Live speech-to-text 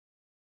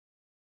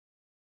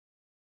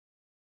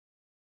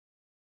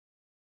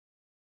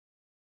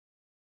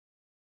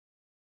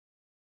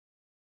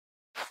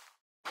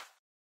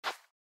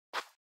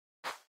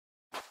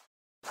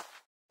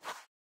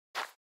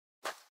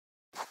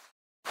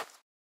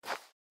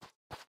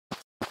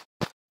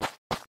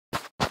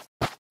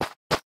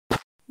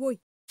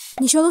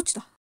西はどっち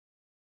だ？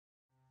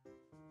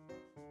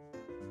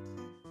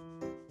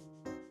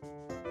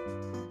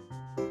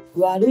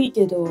悪い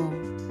けど、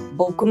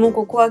僕も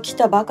ここは来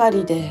たばか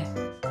りで。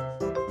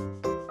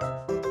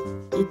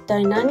一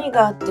体何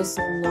があって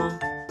そんな。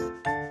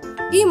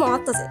いいもんあ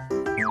ったぜ。こ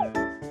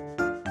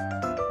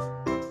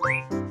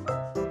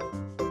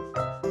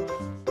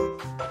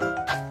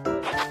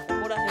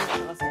こら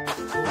辺探せ。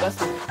逃す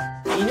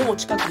な。犬も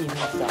近くにいる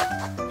はずだ。は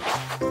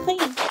い、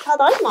た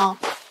だいま。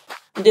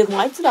でも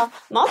あいつら、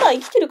まだ生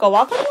きてるか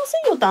わかりま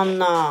せんよ、旦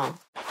那。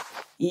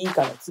いい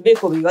からつべ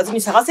こべ言わずに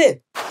探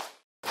せ。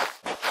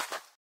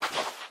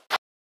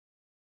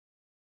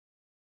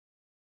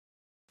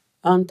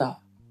あんた、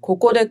こ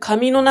こで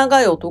髪の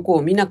長い男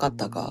を見なかっ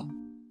たか？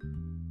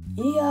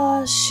いや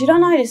ー、知ら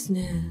ないです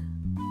ね。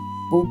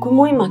僕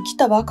も今来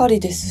たばかり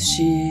です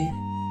し。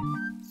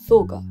そ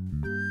うか。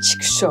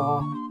畜生。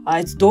あ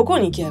いつどこ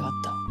に行きやがっ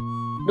た。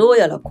どう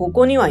やらこ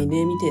こにはいね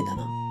えみてえだ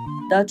な。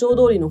ダチョ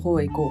ウ通りの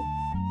方へ行こう。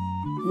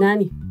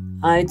何？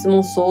あいつ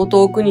もそう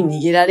遠くに逃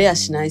げられや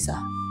しない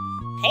さ。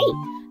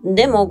へい。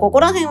でもここ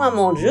ら辺は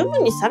もう十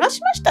分に探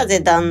しましたぜ、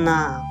旦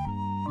那。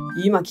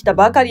今来た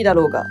ばかりだ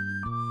ろうが。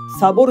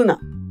サボるな。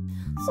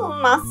すん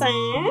ません。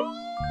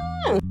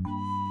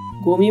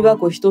ゴミ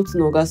箱一つ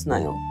逃す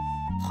なよ。は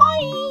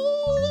い。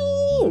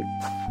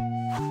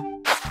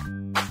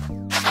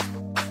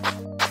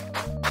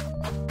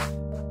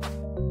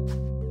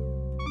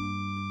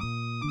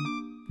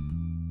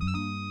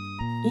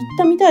言っ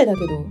たみたいだ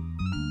けど。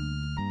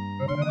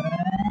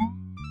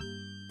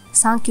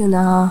サンキュー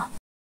な。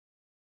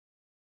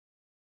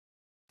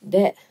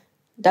で、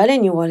誰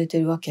に追われて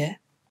るわ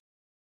け？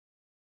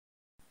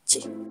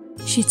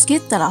しつけ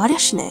ったらありゃ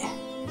しねえ。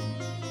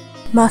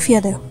マフィ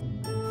アだよ。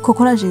こ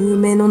こらじゅう有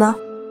名のな。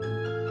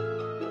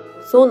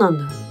そうなん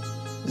だ。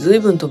ずい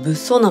ぶんと物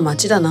騒な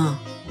街だな。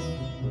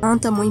あん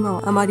たも今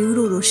はあまりう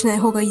ろうろしない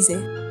方がいいぜ。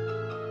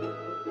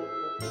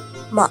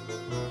ま、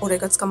俺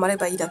が捕まれ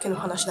ばいいだけの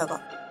話だ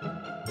が。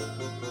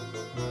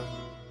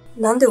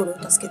なんで俺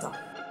を助けた？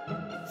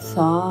さ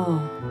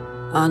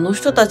あ、あの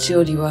人たち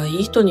よりは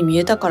いい人に見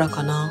えたから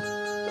かな。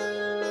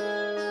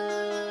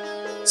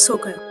そう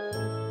かよ。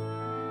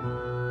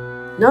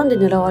なんで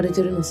狙われ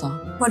てるの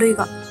さ。悪い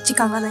が、時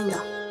間がないんだ。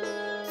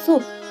そ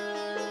う。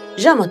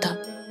じゃあまた。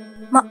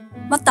待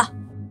った。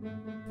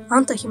あ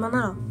んた暇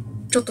なら、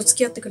ちょっと付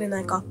き合ってくれな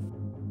いか？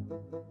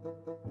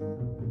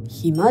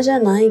暇じゃ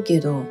ないけ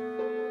ど。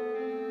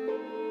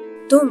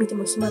どう見て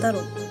も暇だ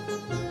ろ。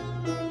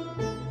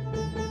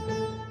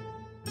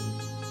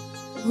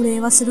お礼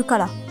はするか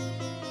ら。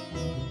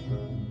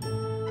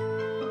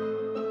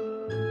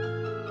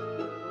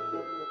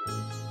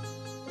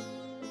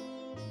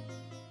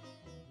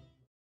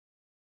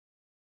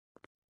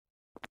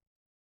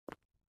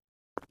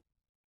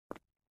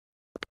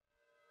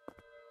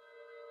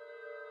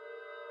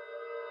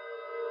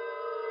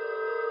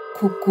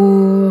こ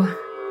こ、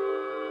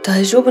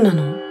大丈夫な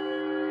の？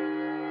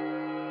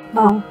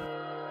ああ、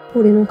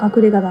俺の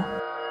隠れ家だ。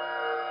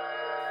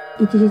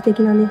一時的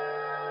なね。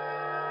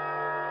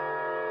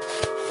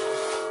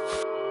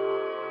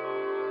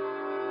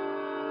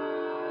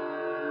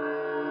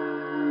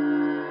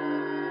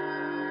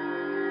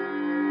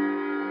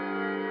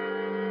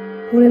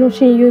俺の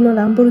親友の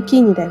ランボルギ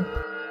ーニだよ。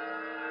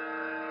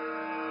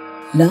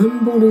ラ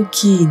ンボル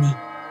ギーニ。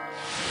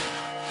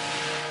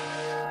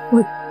お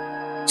い、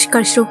しっか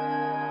りしろ。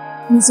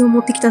水を持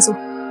ってきたぞ。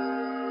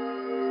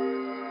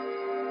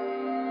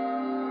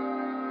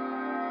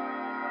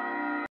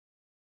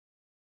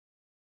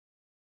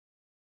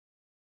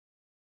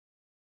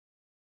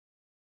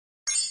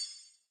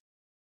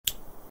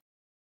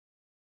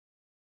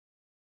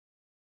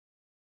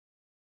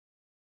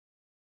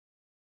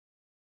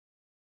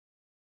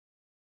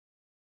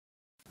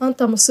あん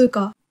たも吸う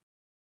か？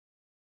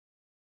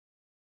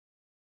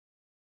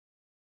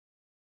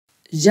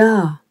じゃ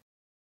あ。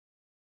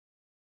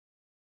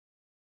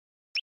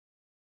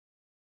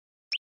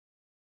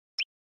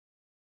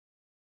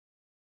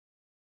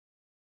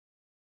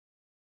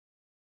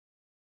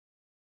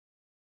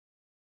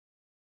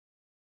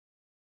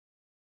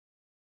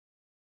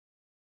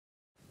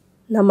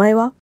名前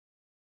は？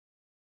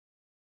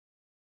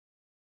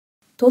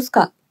トス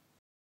カ。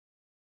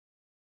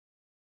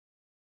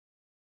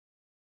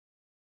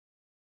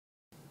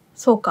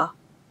そうか。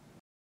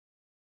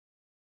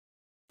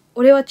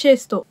俺はチェイ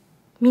スと、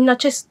みんな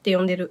チェスって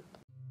呼んでる。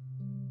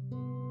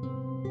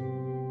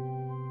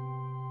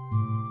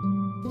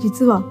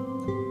実は、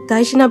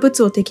大事なブ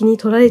ツを敵に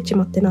取られち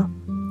まってな。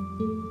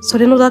そ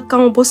れの奪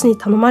還をボスに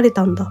頼まれ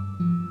たんだ。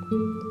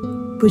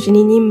無事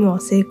に任務は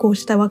成功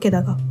したわけ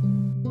だが。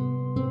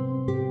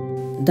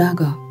だ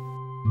が。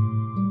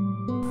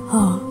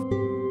はあ。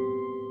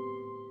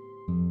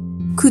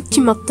食っち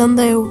まったん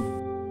だよ。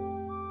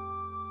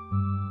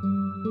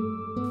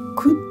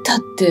食ったっ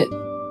て。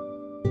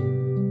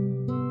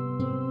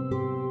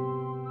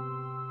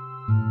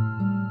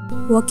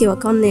わけわ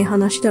かんねえ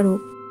話だ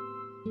ろ。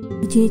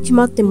一日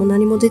待っても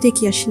何も出て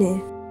きやし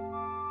ね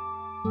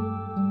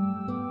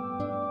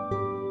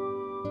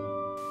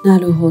え。な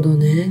るほど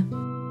ね。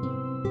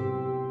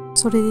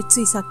それで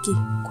ついさっき、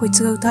こい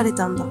つが撃たれ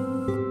たんだ。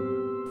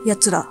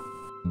奴ら、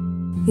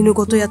犬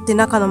ごとやって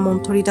中のも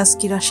ん取り出す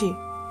気らしい。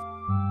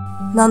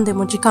なんで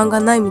も時間が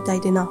ないみた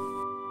いでな。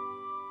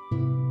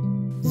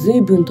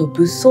随分と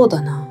物騒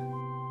だな。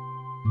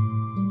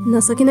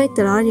情けないっ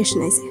たらありゃし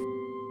ないぜ。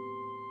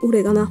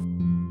俺がな、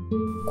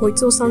こい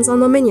つを散々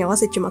な目に遭わ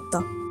せちまっ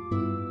た。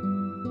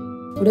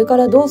これか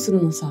らどうす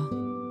るのさ。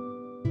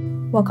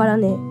わから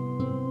ねえ。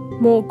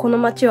もうこの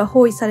町は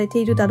包囲されて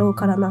いるだろう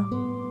からな。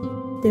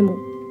でも、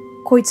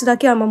こいつだ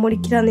けは守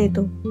りきらねえ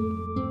と。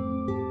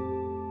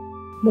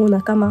もう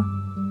仲間、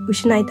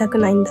失いたく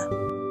ないんだ。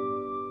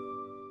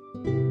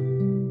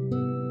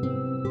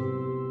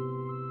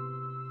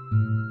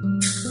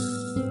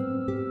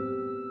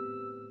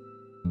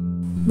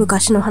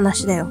昔の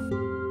話だよ。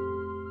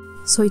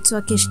そいつ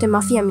は決して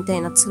マフィアみた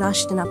いな面は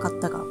してなかっ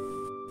たが、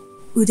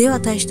腕は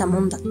大した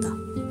もんだった。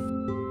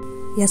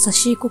優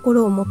しい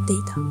心を持ってい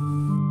た。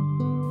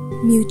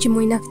身内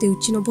もいなくてう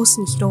ちのボ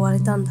スに拾われ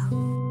たんだ。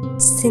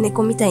捨て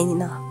猫みたいに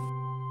な。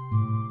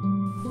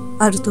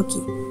ある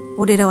時、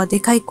俺らはで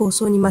かい抗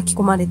争に巻き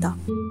込まれた。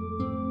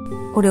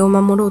俺を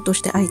守ろうと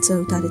してあいつは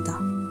撃たれた。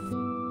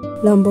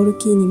ランボル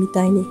ギーニみ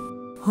たいに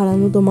腹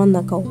のど真ん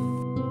中を。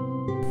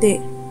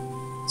で、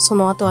そ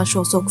の後は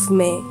消息不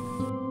明。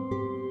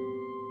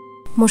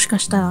もしか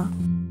したら、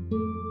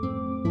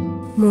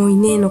もうい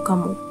ねえのか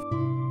も。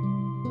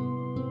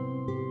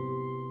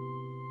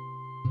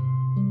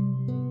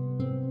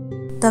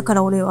だか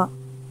ら俺は、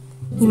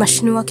今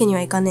死ぬわけに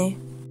はいかね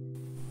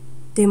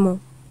え。でも、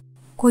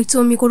こいつ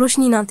を見殺し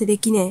になんてで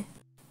きねえ。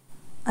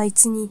あい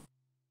つに、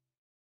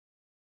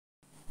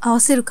合わ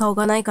せる顔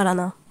がないから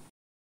な。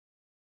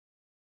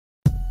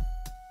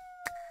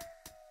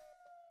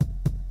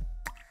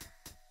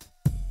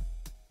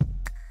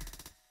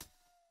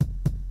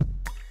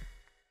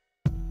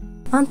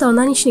あんたは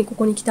何しにこ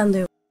こに来たんだ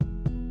よ。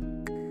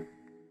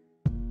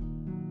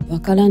わ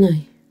からな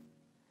い。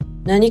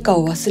何か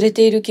を忘れ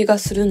ている気が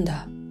するん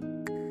だ。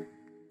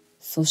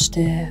そし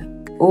て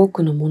多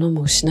くのもの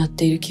も失っ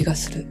ている気が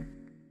する。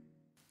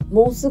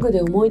もうすぐ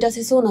で思い出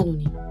せそうなの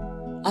に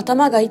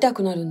頭が痛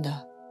くなるん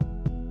だ。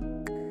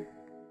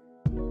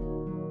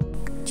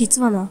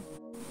実はな、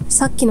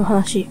さっきの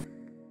話、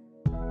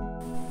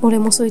俺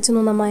もそいつ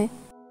の名前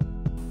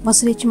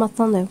忘れちまっ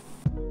たんだよ。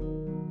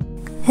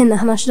変な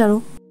話だ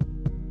ろ。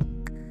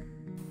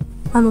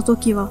あの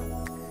時は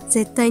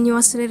絶対に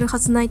忘れるは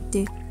ずないっ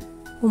て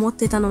思っ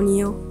てたのに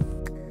よ。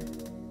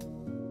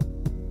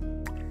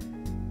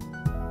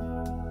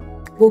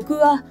僕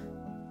は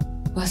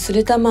忘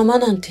れたまま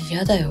なんて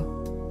嫌だよ。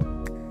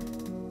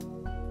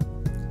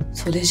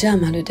それじゃあ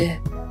まる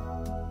で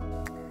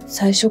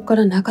最初か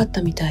らなかっ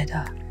たみたい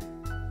だ。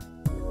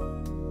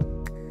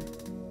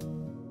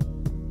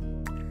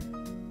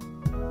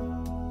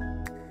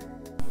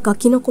ガ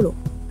キの頃、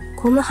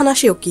こんな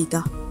話を聞い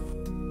た。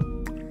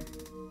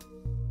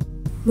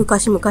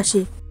昔々、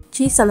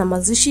小さな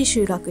貧しい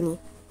集落に、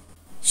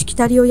しき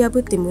たりを破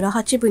って村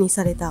八分に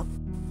された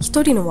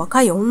一人の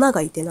若い女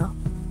がいてな。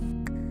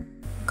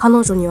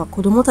彼女には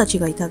子供たち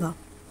がいたが、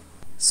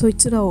そい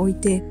つらを置い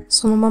て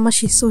そのまま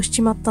失踪し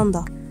ちまったん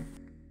だ。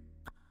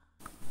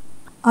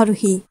ある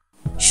日、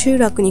集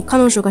落に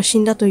彼女が死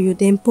んだという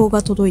電報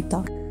が届い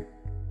た。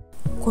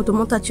子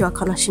供たちは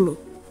悲しみ、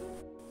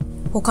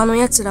他の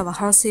奴らは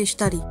反省し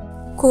たり、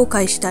後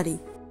悔したり、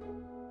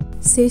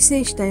せい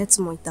せいした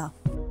奴もいた。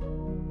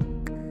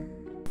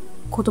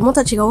子供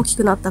たちが大き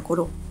くなった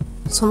頃、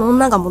その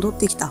女が戻っ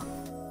てきた。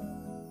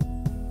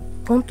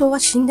本当は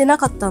死んでな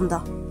かったん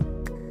だ。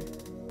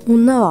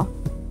女は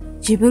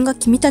自分が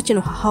君たち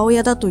の母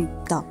親だと言っ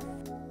た。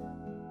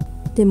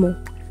でも、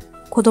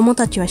子供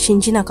たちは信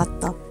じなかっ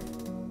た。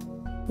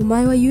お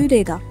前は幽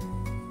霊だ。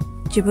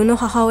自分の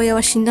母親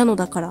は死んだの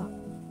だから、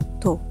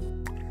と。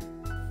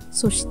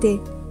そして、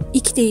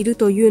生きている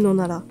というの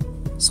なら、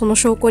その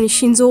証拠に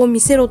心臓を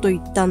見せろと言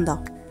ったん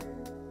だ。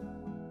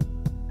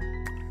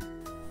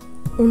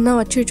女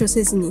は躊躇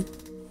せずに、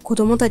子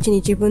供たちに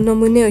自分の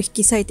胸を引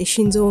き裂いて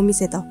心臓を見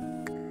せた。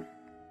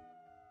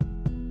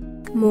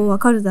もうわ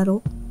かるだ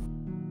ろ？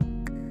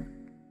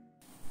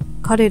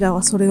彼ら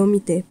はそれを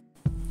見て、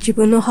自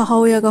分の母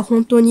親が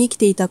本当に生き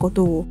ていたこ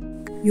とを、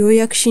よう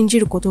やく信じ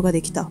ることが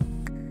できた。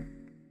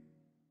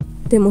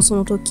でもそ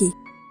の時、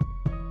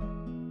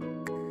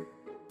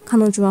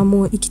彼女は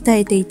もう生き絶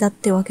えていたっ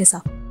てわけ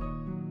さ。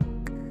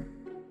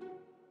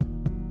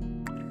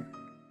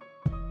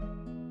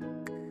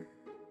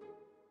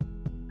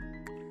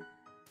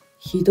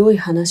ひどい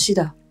話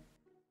だ。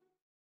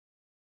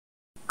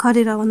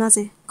彼らはな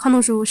ぜ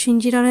彼女を信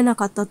じられな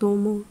かったと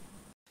思う？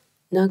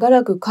長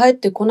らく帰っ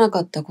てこなか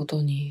ったこ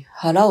とに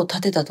腹を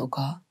立てたと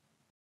か？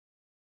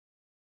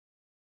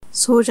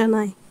そうじゃ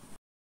ない。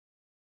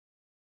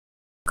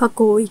過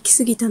去を生き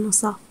すぎたの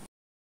さ。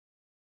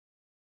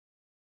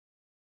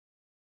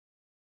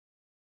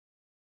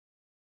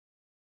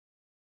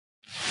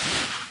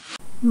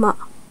ま、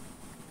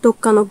どっ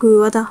かの偶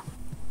話だ。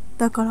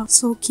だから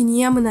そう気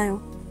に病むなよ。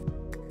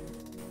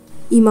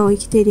今を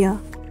生きてりゃ、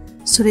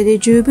それで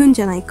十分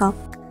じゃないか。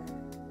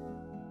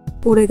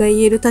俺が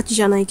言えるたち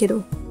じゃないけ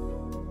ど、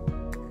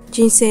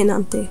人生な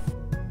んて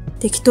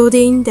適当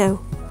でいいんだ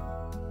よ。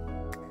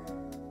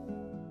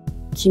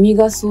君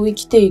がそう生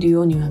きている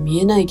ようには見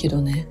えないけ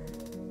どね。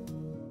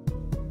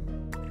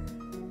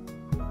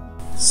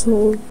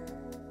そう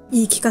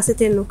言い聞かせ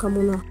てんのか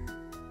もな。